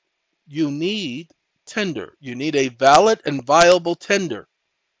 You need tender. You need a valid and viable tender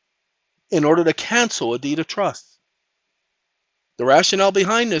in order to cancel a deed of trust. The rationale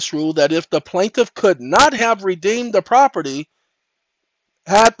behind this rule that if the plaintiff could not have redeemed the property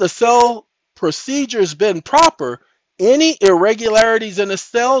had the sale procedures been proper, any irregularities in the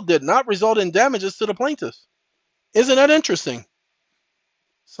sale did not result in damages to the plaintiff. Isn't that interesting?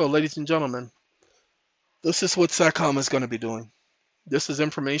 So, ladies and gentlemen, this is what SATCOMM is going to be doing. This is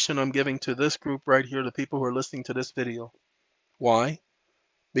information I'm giving to this group right here, the people who are listening to this video. Why?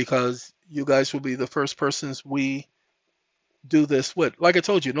 Because you guys will be the first persons we do this with. Like I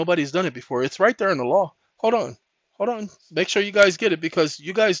told you, nobody's done it before. It's right there in the law. Hold on. Make sure you guys get it because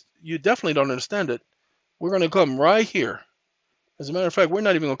you definitely don't understand it. We're going to come right here. As a matter of fact, we're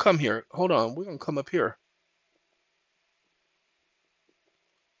not even going to come here. Hold on. We're going to come up here.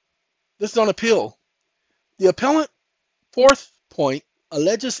 This is on appeal. The appellant, fourth point,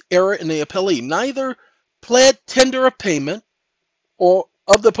 alleges error in the appellee. Neither pled tender of payment or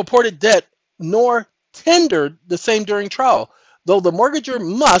of the purported debt nor tendered the same during trial, though the mortgagor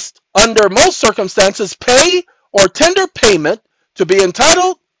must, under most circumstances, pay or tender payment to be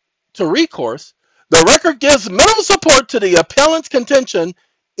entitled to recourse. The record gives minimal support to the appellant's contention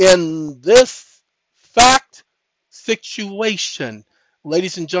in this fact situation.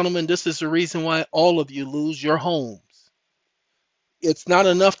 Ladies and gentlemen, this is the reason why all of you lose your homes. It's not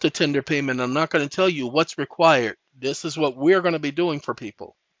enough to tender payment. I'm not going to tell you what's required. This is what we're going to be doing for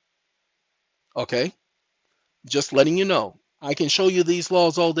people. Okay? Just letting you know. I can show you these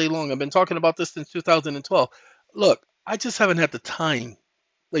laws all day long. I've been talking about this since 2012. Look, I just haven't had the time.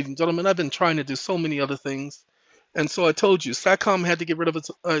 Ladies and gentlemen, I've been trying to do so many other things. And so I told you, SATCOMM had to get rid of its,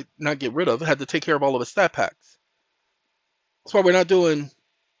 not get rid of, had to take care of all of its stat packs. That's why we're not doing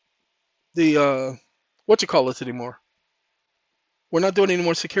the, anymore. We're not doing any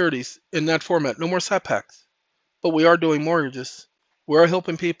more securities in that format. No more stat packs. But we are doing mortgages. We're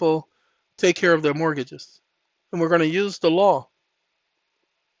helping people take care of their mortgages. And we're going to use the law.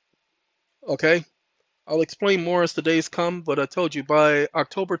 Okay? I'll explain more as the days come, but I told you by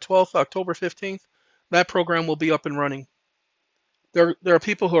October 12th, October 15th, that program will be up and running. There are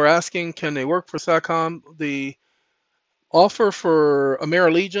people who are asking, can they work for SATCOMM? The offer for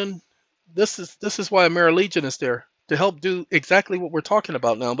AmeriLegion, this is why AmeriLegion is there, to help do exactly what we're talking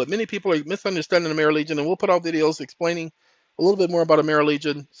about now. But many people are misunderstanding AmeriLegion, and we'll put out videos explaining a little bit more about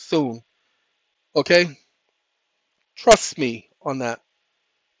AmeriLegion soon. Okay? Trust me on that.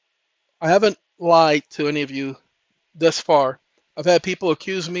 I haven't lied to any of you this far. I've had people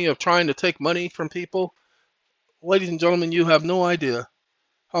accuse me of trying to take money from people. Ladies and gentlemen, you have no idea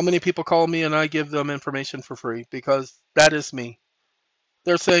how many people call me and I give them information for free because that is me.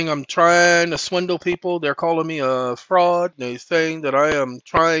 They're saying I'm trying to swindle people. They're calling me a fraud. They're saying that I am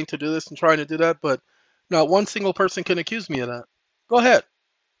trying to do this and trying to do that, but not one single person can accuse me of that. Go ahead.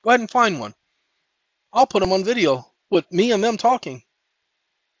 Go ahead and find one. I'll put them on video with me and them talking.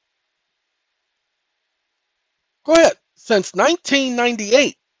 Go ahead. Since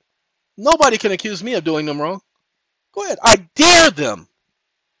 1998, nobody can accuse me of doing them wrong. Go ahead. I dare them.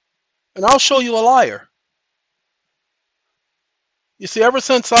 And I'll show you a liar. You see, ever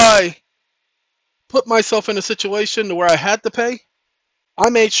since I put myself in a situation where I had to pay,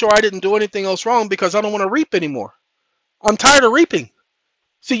 I made sure I didn't do anything else wrong because I don't want to reap anymore. I'm tired of reaping.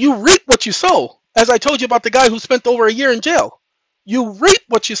 See, you reap what you sow. As I told you about the guy who spent over a year in jail. You reap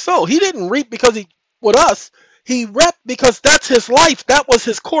what you sow. He didn't reap because he, with us, he reaped because that's his life. That was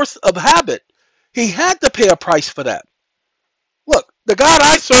his course of habit. He had to pay a price for that. Look, the God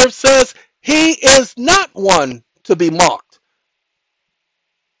I serve says he is not one to be mocked.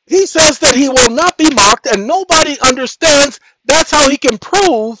 He says that he will not be mocked, and nobody understands that's how he can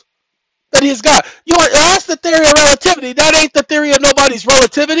prove that he's God. You know, that's the theory of relativity. That ain't the theory of nobody's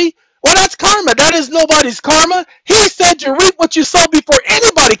relativity. Well, that's karma. That is nobody's karma. He said you reap what you sow before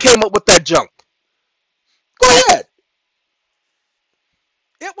anybody came up with that junk. Go ahead.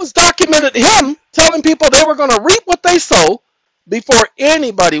 It was documented, him telling people they were going to reap what they sow before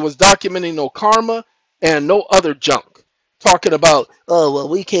anybody was documenting no karma and no other junk. Talking about, oh, well,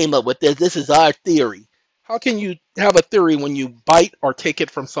 we came up with this. This is our theory. How can you have a theory when you bite or take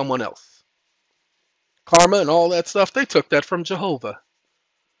it from someone else? Karma and all that stuff, they took that from Jehovah.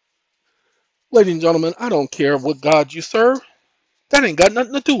 Ladies and gentlemen, I don't care what God you serve. That ain't got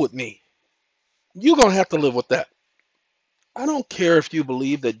nothing to do with me. You're going to have to live with that. I don't care if you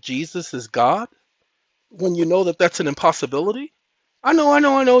believe that Jesus is God when you know that that's an impossibility. I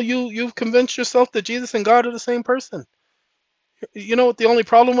know. You've convinced yourself that Jesus and God are the same person. You know what the only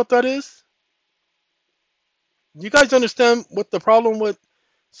problem with that is? You guys understand what the problem with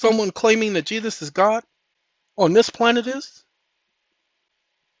someone claiming that Jesus is God on this planet is?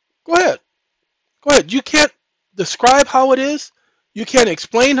 Go ahead. Go ahead. You can't describe how it is. You can't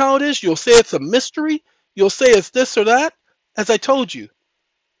explain how it is. You'll say it's a mystery. You'll say it's this or that. As I told you,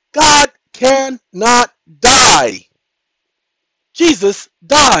 God cannot die. Jesus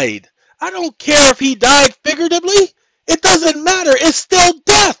died. I don't care if he died figuratively. It doesn't matter. It's still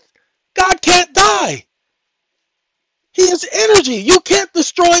death. God can't die. He is energy. You can't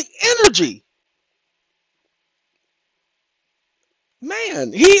destroy energy.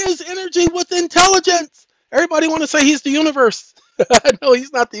 Man, he is energy with intelligence. Everybody want to say he's the universe. No,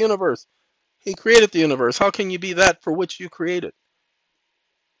 he's not the universe. He created the universe. How can you be that for which you created?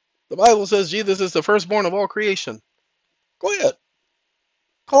 The Bible says Jesus is the firstborn of all creation. Go ahead.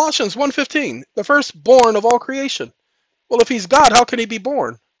 Colossians 1:15, the firstborn of all creation. Well, if he's God, how can he be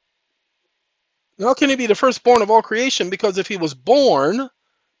born? How can he be the firstborn of all creation? Because if he was born,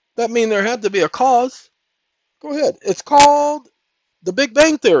 that means there had to be a cause. Go ahead. It's called the Big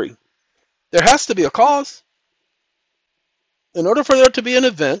Bang Theory. There has to be a cause. In order for there to be an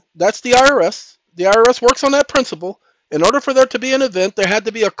event, that's the IRS. The IRS works on that principle. In order for there to be an event, there had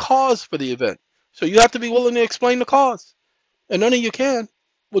to be a cause for the event. So you have to be willing to explain the cause. And none of you can.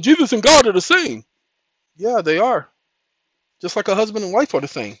 Well, Jesus and God are the same. Yeah, they are. Just like a husband and wife are the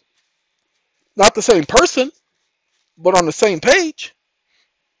same. Not the same person, but on the same page.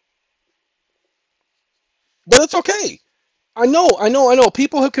 But it's okay. I know.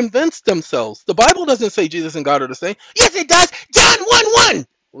 People have convinced themselves. The Bible doesn't say Jesus and God are the same. Yes, it does. John 1:1.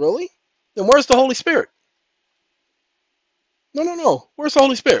 Really? Then where's the Holy Spirit? No. Where's the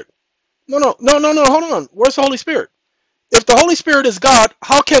Holy Spirit? No. Hold on. Where's the Holy Spirit? If the Holy Spirit is God,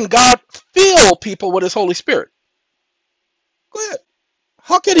 how can God fill people with his Holy Spirit? Go ahead.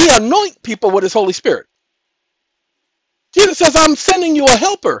 How can he anoint people with his Holy Spirit? Jesus says, I'm sending you a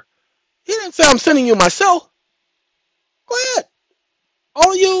helper. He didn't say I'm sending you myself. Go ahead.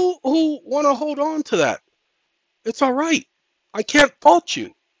 All you who want to hold on to that, it's all right. I can't fault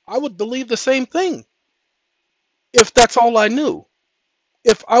you. I would believe the same thing if that's all I knew.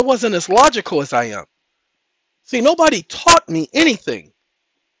 If I wasn't as logical as I am. See, nobody taught me anything.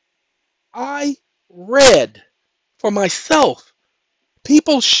 I read for myself.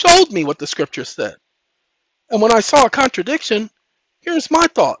 People showed me what the scripture said. And when I saw a contradiction, here's my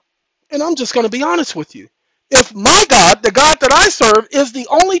thought. And I'm just going to be honest with you. If my God, the God that I serve, is the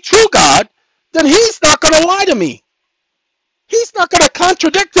only true God, then he's not going to lie to me. He's not going to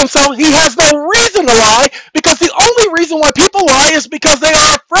contradict himself. He has no reason to lie, because the only reason why people lie is because they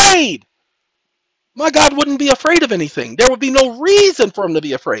are afraid. My God wouldn't be afraid of anything. There would be no reason for him to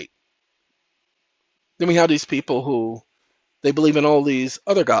be afraid. Then we have these people who, they believe in all these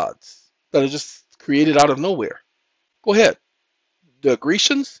other gods that are just created out of nowhere. Go ahead. The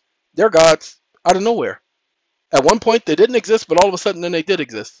Grecians, they're gods out of nowhere. At one point, they didn't exist, but all of a sudden, then they did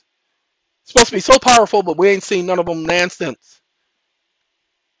exist. It's supposed to be so powerful, but we ain't seen none of them since.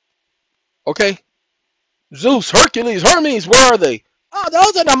 Okay? Zeus, Hercules, Hermes, where are they? Oh,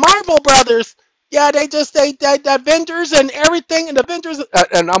 those are the Marvel brothers. Yeah, they the Avengers and everything, and the Avengers,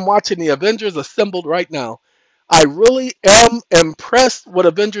 and I'm watching the Avengers assembled right now. I really am impressed with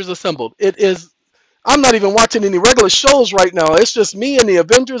Avengers Assembled. It is. I'm not even watching any regular shows right now. It's just me and the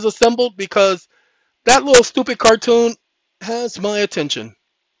Avengers Assembled because that little stupid cartoon has my attention.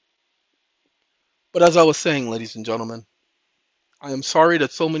 But as I was saying, ladies and gentlemen, I am sorry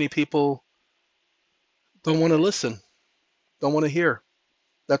that so many people don't want to listen, don't want to hear,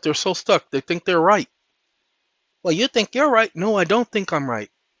 that they're so stuck. They think they're right. Well, you think you're right. No, I don't think I'm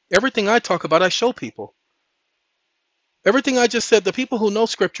right. Everything I talk about, I show people. Everything I just said, the people who know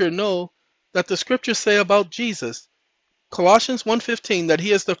Scripture know that the Scriptures say about Jesus, Colossians 1:15, that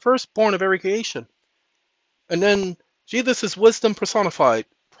he is the firstborn of every creation. And then Jesus is wisdom personified.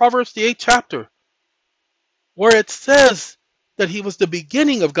 Proverbs, the 8th chapter, where it says that he was the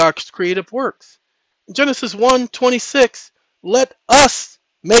beginning of God's creative works. Genesis 1:26, let us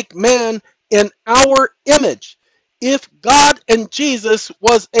make man in our image. If God and Jesus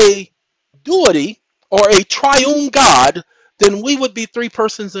was a duity or a triune God, then we would be three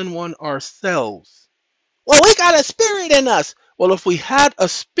persons in one ourselves. Well, we got a spirit in us. Well, if we had a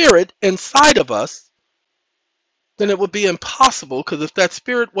spirit inside of us, then it would be impossible, because if that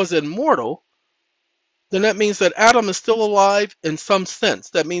spirit was immortal, then that means that Adam is still alive in some sense.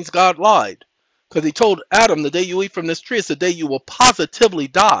 That means God lied, because he told Adam, the day you eat from this tree is the day you will positively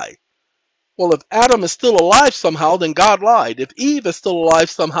die. Well, if Adam is still alive somehow, then God lied. If Eve is still alive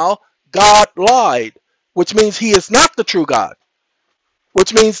somehow, God lied, which means he is not the true God,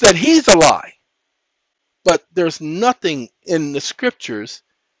 which means that he's a lie. But there's nothing in the scriptures,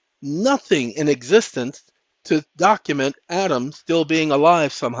 nothing in existence to document Adam still being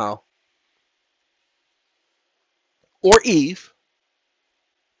alive somehow, or Eve.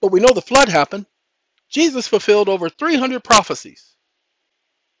 But we know the flood happened. Jesus fulfilled over 300 prophecies.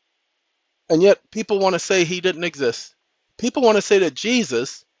 And yet people want to say he didn't exist. People want to say that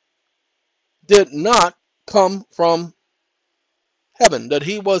Jesus did not come from heaven, that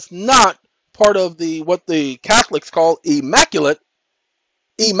he was not part of the what the Catholics call immaculate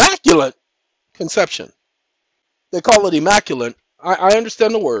conception. They call it immaculate. I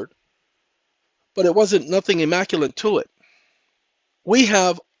understand the word, but it wasn't nothing immaculate to it. We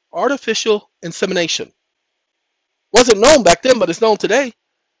have artificial insemination. Wasn't known back then, but it's known today.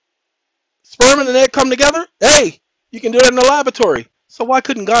 Sperm and an egg come together. Hey, you can do that in the laboratory. So why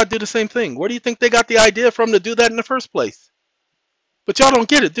couldn't God do the same thing? Where do you think they got the idea from to do that in the first place? But y'all don't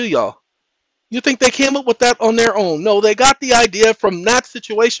get it, do y'all? You think they came up with that on their own? No, they got the idea from that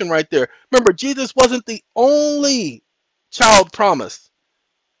situation right there. Remember, Jesus wasn't the only child promised.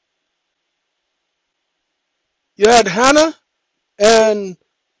 You had Hannah, and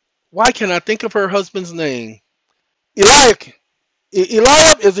why can't I think of her husband's name? Eliakim.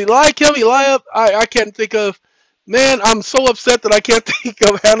 Eliab, is Eliakim? Eliab? I can't think of. Man, I'm so upset that I can't think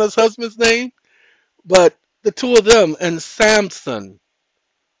of Hannah's husband's name. But the two of them and Samson.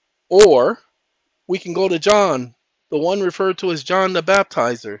 Or we can go to John, the one referred to as John the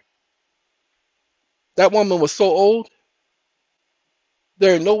Baptizer. That woman was so old,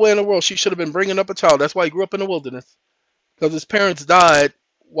 there ain't no way in the world she should have been bringing up a child. That's why he grew up in the wilderness, because his parents died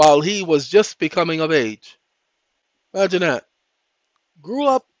while he was just becoming of age. Imagine that. Grew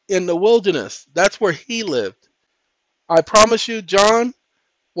up in the wilderness. That's where he lived. I promise you, John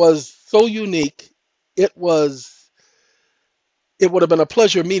was so unique. It would have been a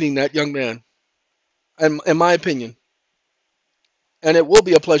pleasure meeting that young man, in my opinion. And it will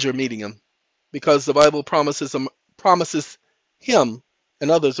be a pleasure meeting him, because the Bible promises him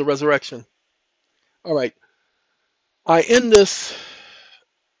and others a resurrection. All right. I end this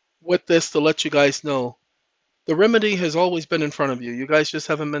with this to let you guys know the remedy has always been in front of you. You guys just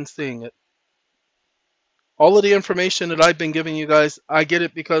haven't been seeing it. All of the information that I've been giving you guys, I get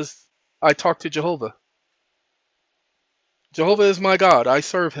it because I talk to Jehovah. Jehovah is my God. I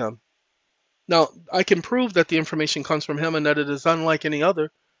serve him. Now, I can prove that the information comes from him and that it is unlike any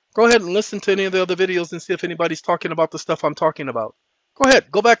other. Go ahead and listen to any of the other videos and see if anybody's talking about the stuff I'm talking about. Go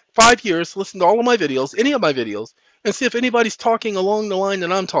ahead, go back 5 years, listen to all of my videos, any of my videos, and see if anybody's talking along the line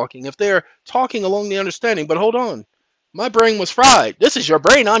that I'm talking. If they're talking along the understanding, but hold on. My brain was fried. This is your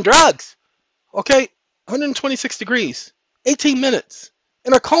brain on drugs. Okay, 126 degrees, 18 minutes,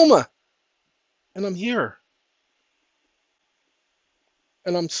 in a coma, and I'm here.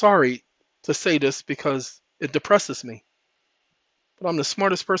 And I'm sorry to say this because it depresses me, but I'm the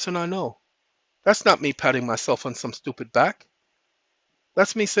smartest person I know. That's not me patting myself on some stupid back.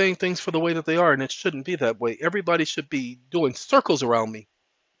 That's me saying things for the way that they are, and it shouldn't be that way. Everybody should be doing circles around me.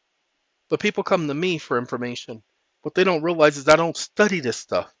 But people come to me for information. What they don't realize is I don't study this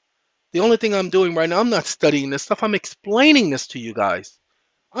stuff. The only thing I'm doing right now, I'm not studying this stuff. I'm explaining this to you guys.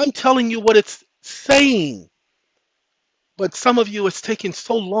 I'm telling you what it's saying. But some of you, it's taking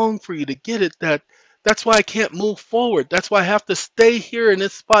so long for you to get it that's why I can't move forward. That's why I have to stay here in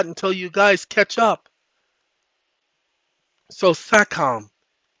this spot until you guys catch up. So SATCOMM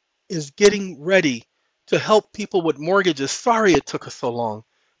is getting ready to help people with mortgages. Sorry it took us so long,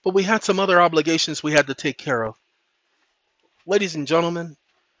 but we had some other obligations we had to take care of. Ladies and gentlemen,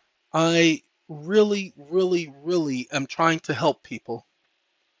 I really, really, really am trying to help people.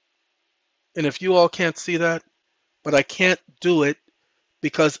 And if you all can't see that, but I can't do it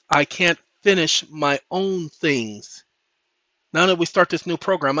because I can't finish my own things. Now that we start this new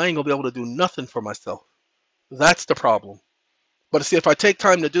program, I ain't gonna be able to do nothing for myself. That's the problem. But see, if I take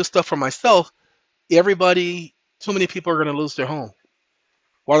time to do stuff for myself, too many people are gonna lose their home.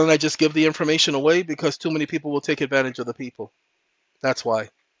 Why don't I just give the information away? Because too many people will take advantage of the people. That's why.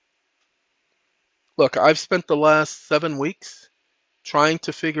 Look, I've spent the last 7 weeks trying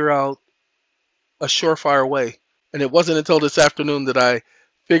to figure out a surefire way. And it wasn't until this afternoon that I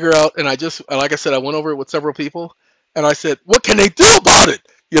figure out, and like I said, I went over it with several people, and I said, what can they do about it?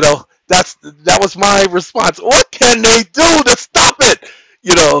 That was my response. What can they do to stop it?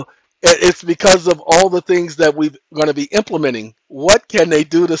 It's because of all the things that we're going to be implementing. What can they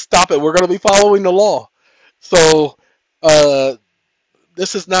do to stop it? We're going to be following the law. So,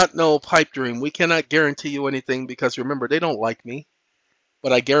 this is not no pipe dream. We cannot guarantee you anything because remember, they don't like me.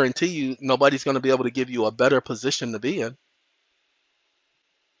 But I guarantee you, nobody's going to be able to give you a better position to be in.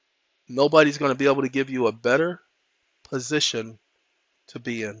 Nobody's going to be able to give you a better position to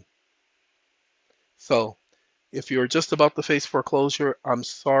be in. So, if you're just about to face foreclosure, I'm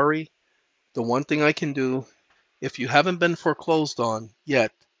sorry. The one thing I can do, if you haven't been foreclosed on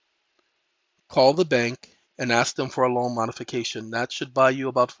yet, call the bank and ask them for a loan modification. That should buy you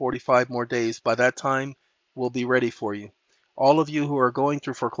about 45 more days. By that time, we'll be ready for you. All of you who are going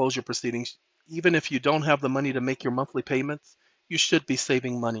through foreclosure proceedings, even if you don't have the money to make your monthly payments, you should be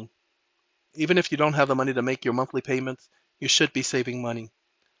saving money. Even if you don't have the money to make your monthly payments, you should be saving money.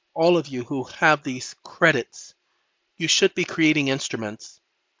 All of you who have these credits, you should be creating instruments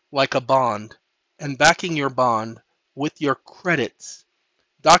like a bond and backing your bond with your credits,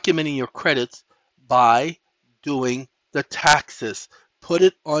 documenting your credits by doing the taxes. Put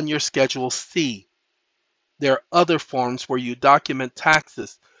it on your Schedule C. There are other forms where you document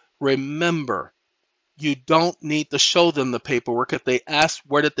taxes. Remember, you don't need to show them the paperwork. If they ask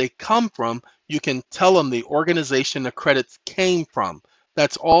where did they come from, you can tell them the organization the credits came from.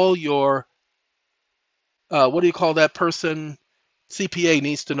 That's all your, what do you call that person? CPA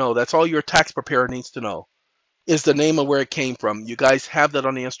needs to know. That's all your tax preparer needs to know is the name of where it came from. You guys have that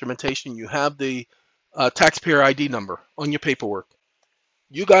on the instrumentation. You have the taxpayer ID number on your paperwork.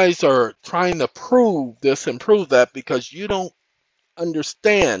 You guys are trying to prove this and prove that because you don't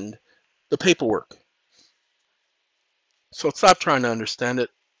understand the paperwork. So stop trying to understand it.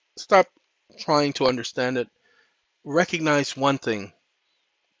 Stop trying to understand it. Recognize one thing,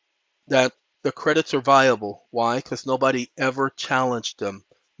 that the credits are viable. Why? Because nobody ever challenged them,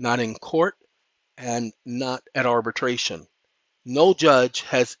 not in court and not at arbitration. No judge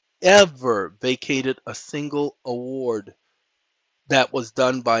has ever vacated a single award that was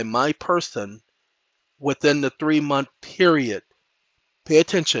done by my person within the 3-month period. Pay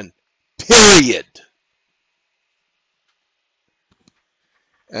attention, period.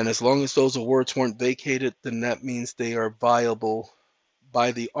 And as long as those awards weren't vacated, then that means they are viable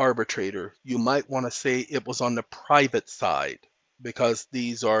by the arbitrator. You might want to say it was on the private side because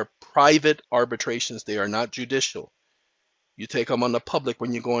these are private arbitrations. They are not judicial. You take them on the public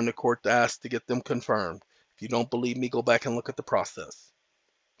when you go into court to ask to get them confirmed. If you don't believe me, go back and look at the process.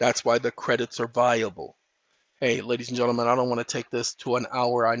 That's why the credits are viable. Hey, ladies and gentlemen, I don't want to take this to an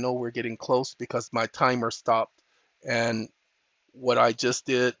hour. I know we're getting close because my timer stopped. And what I just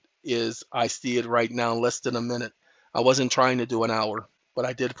did is I see it right now, less than a minute. I wasn't trying to do an hour, but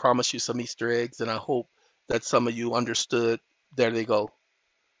I did promise you some Easter eggs, and I hope that some of you understood. There they go.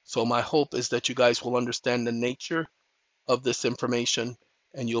 So my hope is that you guys will understand the nature of this information,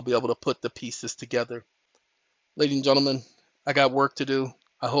 and you'll be able to put the pieces together. Ladies and gentlemen, I got work to do.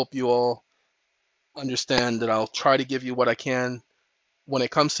 I hope you all understand that I'll try to give you what I can. When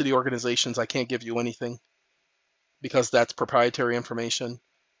it comes to the organizations, I can't give you anything because that's proprietary information.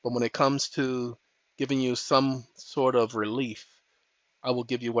 But when it comes to giving you some sort of relief, I will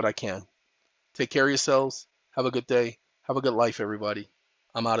give you what I can. Take care of yourselves. Have a good day. Have a good life, everybody.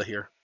 I'm out of here.